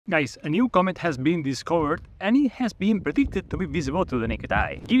Guys, a new comet has been discovered and it has been predicted to be visible to the naked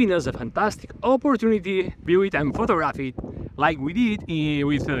eye, giving us a fantastic opportunity to view it and photograph it like we did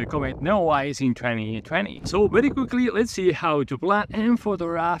with Comet C in 2020. So very quickly, let's see how to plan and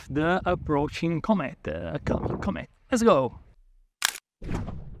photograph the approaching comet, the coming comet. Let's go!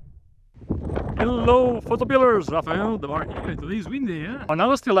 Hello PhotoPills, Rafael, the bar here. Today's windy, yeah? On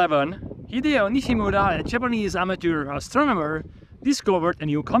August 11, Hideo Nishimura, a Japanese amateur astronomer, discovered a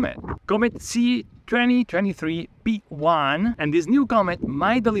new comet, Comet C 2023 P1, and this new comet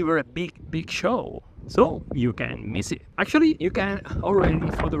might deliver a big show, so you can miss it. Actually, you can already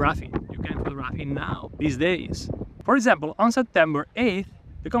photograph it. You can photograph it now, these days. For example, on September 8th,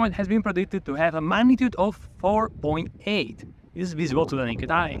 the comet has been predicted to have a magnitude of 4.8. It is visible to the naked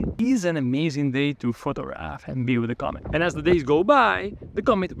eye. It is an amazing day to photograph and view the comet. And as the days go by, the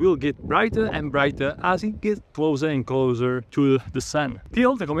comet will get brighter and brighter as it gets closer and closer to the sun,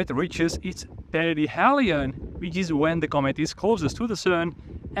 till the comet reaches its perihelion, which is when the comet is closest to the sun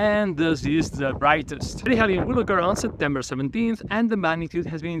and thus is the brightest. Perihelion will occur on September 17th and the magnitude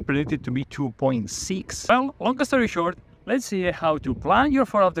has been predicted to be 2.6. Well, long story short, let's see how to plan your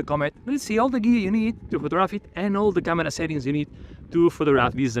photo of the comet. Let's see all the gear you need to photograph it and all the camera settings you need to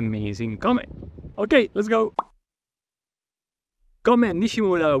photograph this amazing comet. Okay, let's go! Comet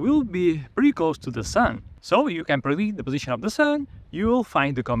Nishimura will be pretty close to the sun, so you can predict the position of the sun. You will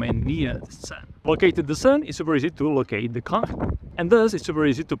find the comet near the sun. Located the sun is super easy to locate the comet, and thus it's super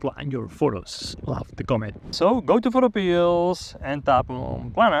easy to plan your photos of the comet. So go to PhotoPills and tap on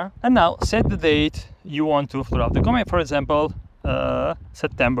Planner, and now set the date you want to photograph the comet. For example,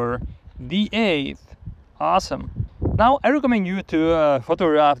 September the 8th. Awesome. Now I recommend you to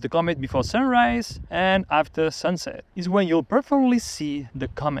photograph the comet before sunrise and after sunset. Is when you'll perfectly see the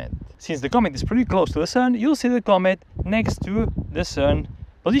comet. Since the comet is pretty close to the sun, you'll see the comet next to the sun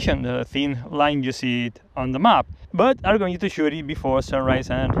position, the thin line you see it on the map. But I recommend you to shoot it before sunrise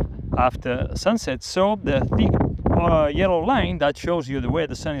and after sunset, so the thick yellow line that shows you the way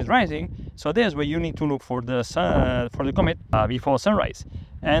the sun is rising, so there's where you need to look for the sun, for the comet before sunrise.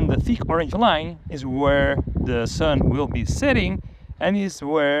 And the thick orange line is where the sun will be setting, and is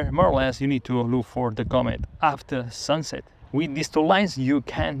where more or less you need to look for the comet after sunset. With these two lines you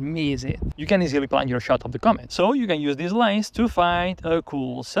can't miss it. You can easily plan your shot of the comet. So you can use these lines to find a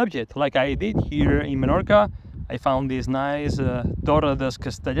cool subject, like I did here in Menorca. I found this nice Torre de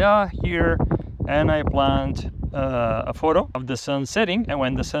Castellà here, and I planned a photo of the sun setting, and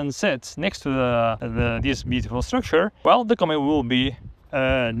when the sun sets next to this beautiful structure, well, the comet will be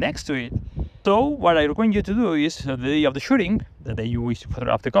next to it. So what I recommend you to do is the day of the shooting, the day you wish to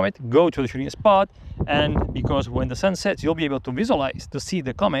photograph the comet, go to the shooting spot, and because when the sun sets you'll be able to visualize, to see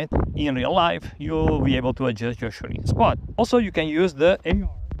the comet in real life, you'll be able to adjust your shooting spot. Also, you can use the AR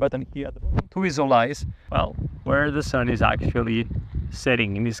button here at the bottom to visualize, well, where the sun is actually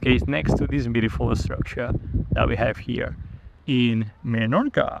setting, in this case next to this beautiful structure that we have here in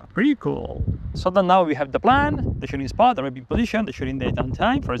Menorca. Pretty cool. So then now we have the plan, the shooting spot, the repeat position, the shooting date and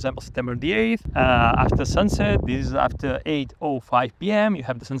time. For example, September the 8th, after sunset. This is after 8:05 p.m. You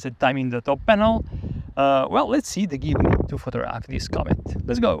have the sunset time in the top panel. Well, let's see the gear we need to photograph this comet.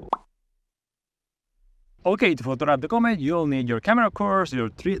 Let's go. Okay, to photograph the comet, you'll need your camera, of course, your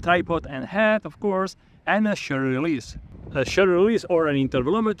tripod and hat, of course, and a shutter release. A shutter release or an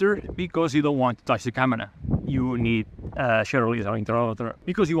intervalometer, because you don't want to touch the camera. You need a shutter release or intervalometer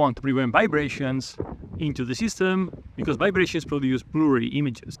because you want to prevent vibrations into the system, because vibrations produce blurry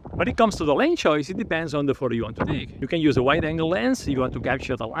images. When it comes to the lens choice, it depends on the photo you want to take. You can use a wide-angle lens if you want to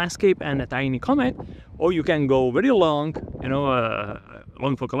capture the landscape and a tiny comet, or you can go very long,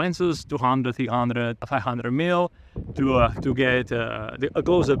 long focal lenses, 200, 300, 500 mil, to get a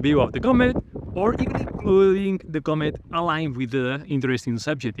close-up view of the comet, or even including the comet aligned with the interesting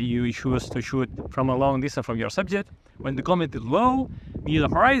subject you choose to shoot from a long distance from your subject. When the comet is low, near the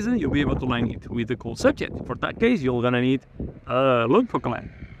horizon, you'll be able to line it with the cool subject. For that case, you're gonna need a long focal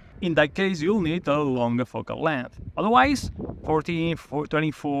length. In that case, you'll need a longer focal length. Otherwise, 14,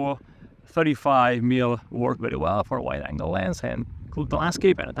 24, 35 mil work very well for a wide-angle lens and include the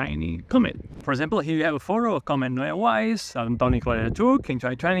landscape and a tiny comet. For example, here you have a photo of Comet Noé Antonio took in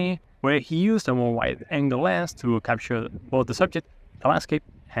 2020, where he used a more wide-angle lens to capture both the subject, the landscape,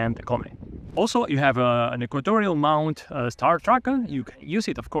 and the comet. Also, you have an equatorial mount star tracker. You can use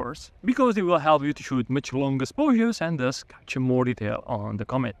it, of course, because it will help you to shoot much longer exposures and thus capture more detail on the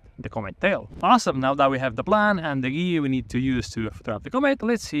comet tail. Awesome, now that we have the plan and the gear we need to use to photograph the comet,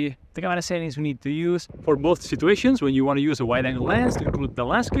 let's see the camera settings we need to use for both situations. When you want to use a wide-angle lens to include the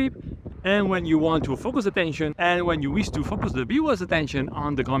landscape, and when you want to focus attention, and when you wish to focus the viewer's attention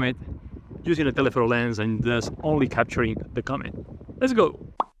on the comet using a telephoto lens and thus only capturing the comet. Let's go!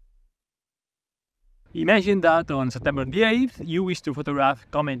 Imagine that on September the 8th, you wish to photograph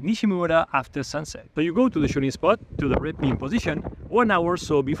Comet Nishimura after sunset. So you go to the shooting spot, to the red pin position, 1 hour or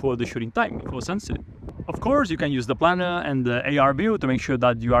so before the shooting time, before sunset. Of course, you can use the planner and the AR view to make sure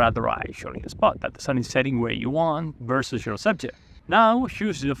that you are at the right shooting spot, that the sun is setting where you want versus your subject. Now,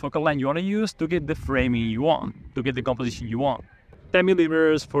 choose the focal length you want to use to get the framing you want, to get the composition you want.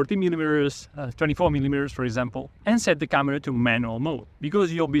 10mm, 14mm, 24mm for example, and set the camera to manual mode.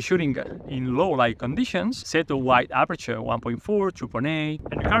 Because you'll be shooting in low light conditions, set a wide aperture 1.4, 2.8,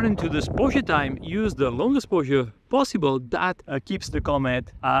 and according to the exposure time, use the longest exposure possible that keeps the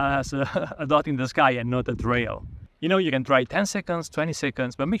comet as a dot in the sky and not a trail. You know, you can try 10 seconds, 20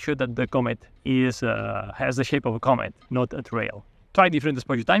 seconds, but make sure that the comet has the shape of a comet, not a trail. Try different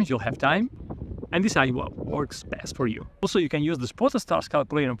exposure times, you'll have time, and decide what works best for you. Also, you can use the spotted stars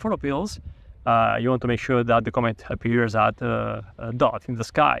calculator and PhotoPills. You want to make sure that the comet appears at a dot in the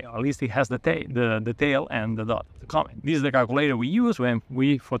sky, or at least it has the tail and the dot of the comet. This is the calculator we use when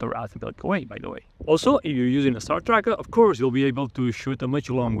we photograph the Milky Way, by the way. Also, if you're using a star tracker, of course, you'll be able to shoot a much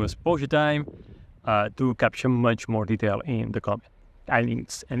longer exposure time to capture much more detail in the comet and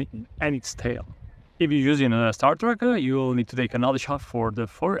its tail. If you're using a star tracker, you'll need to take another shot for the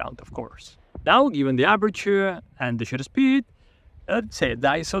foreground, of course. Now, given the aperture and the shutter speed, set the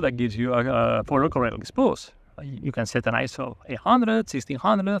ISO that gives you a photo correctly exposed. You can set an ISO of 800,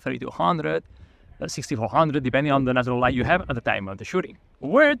 1600, 3200, 6400, depending on the natural light you have at the time of the shooting.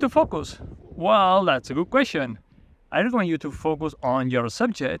 Where to focus? Well, that's a good question. I recommend you to focus on your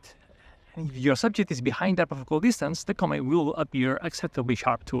subject. And if your subject is behind that focal distance, the comet will appear acceptably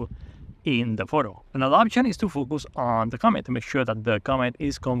sharp too in the photo. Another option is to focus on the comet to make sure that the comet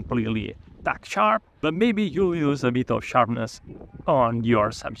is completely tack sharp, but maybe you'll use a bit of sharpness on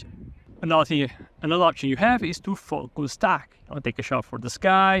your subject. Another option you have is to focus stack. Take a shot for the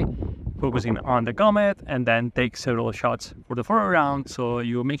sky, focusing on the comet, and then take several shots for the foreground, so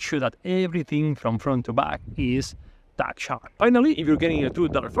you make sure that everything from front to back is tack sharp. Finally, if you're getting a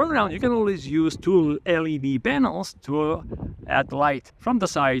 $2 foreground, you can always use 2 LED panels to add light from the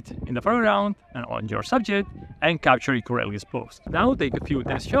side in the foreground and on your subject and capture it correctly exposed. Now take a few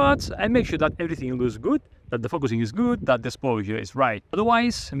test shots and make sure that everything looks good, that the focusing is good, that the exposure is right.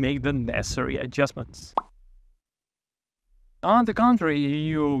 Otherwise, make the necessary adjustments. On the contrary,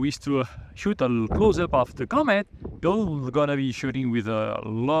 you wish to shoot a close-up of the comet, you're gonna be shooting with a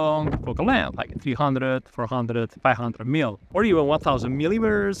long focal length, like 300, 400, 500 mil, or even 1000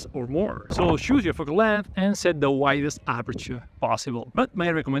 millimeters or more. So choose your focal length and set the widest aperture possible. But my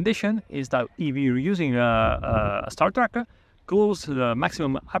recommendation is that if you're using a star tracker, close the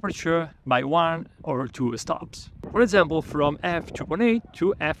maximum aperture by 1 or 2 stops. For example, from f2.8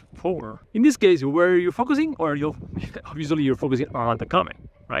 to f4. In this case, where you're focusing, or obviously you're focusing on the comet,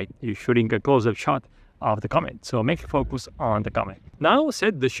 right? You're shooting a close-up shot of the comet, so make focus on the comet. Now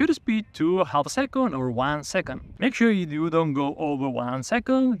set the shutter speed to half a second or 1 second. Make sure you don't go over 1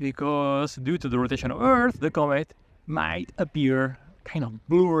 second, because due to the rotation of Earth, the comet might appear kind of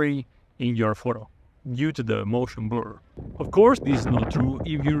blurry in your photo due to the motion blur. Of course, this is not true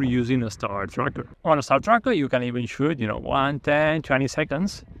if you're using a star tracker. On a star tracker, you can even shoot, 1, 10, 20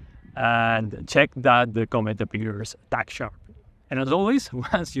 seconds and check that the comet appears tack sharp. And as always,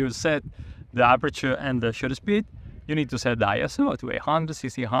 once you set the aperture and the shutter speed, you need to set the ISO to 800,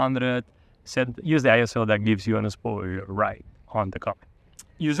 1600, use the ISO that gives you an exposure right on the comet.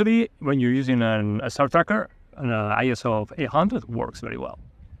 Usually, when you're using a star tracker, an ISO of 800 works very well.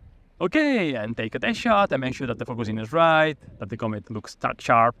 Okay, and take a test shot and make sure that the focusing is right, that the comet looks tack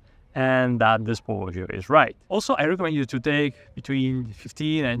sharp, and that the exposure is right. Also, I recommend you to take between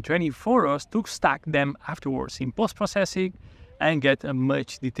 15 and 20 photos to stack them afterwards in post-processing and get a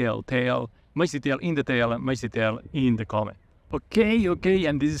much detailed tail, much detail in the tail, and much detail in the comet. Okay,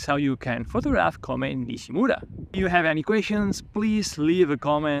 and this is how you can photograph Comet Nishimura. If you have any questions, please leave a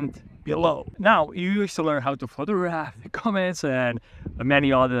comment below. Now, if you wish to learn how to photograph the comets and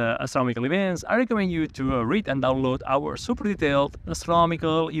many other astronomical events, I recommend you to read and download our super detailed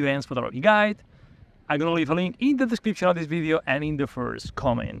astronomical events photography guide. I'm gonna leave a link in the description of this video and in the first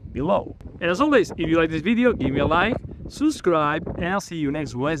comment below. And as always, if you like this video, give me a like, subscribe, and I'll see you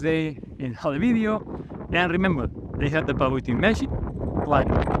next Wednesday in another video. And remember, they had the power to imagine,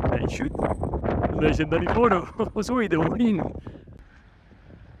 plan, and shoot legendary photos with the wind.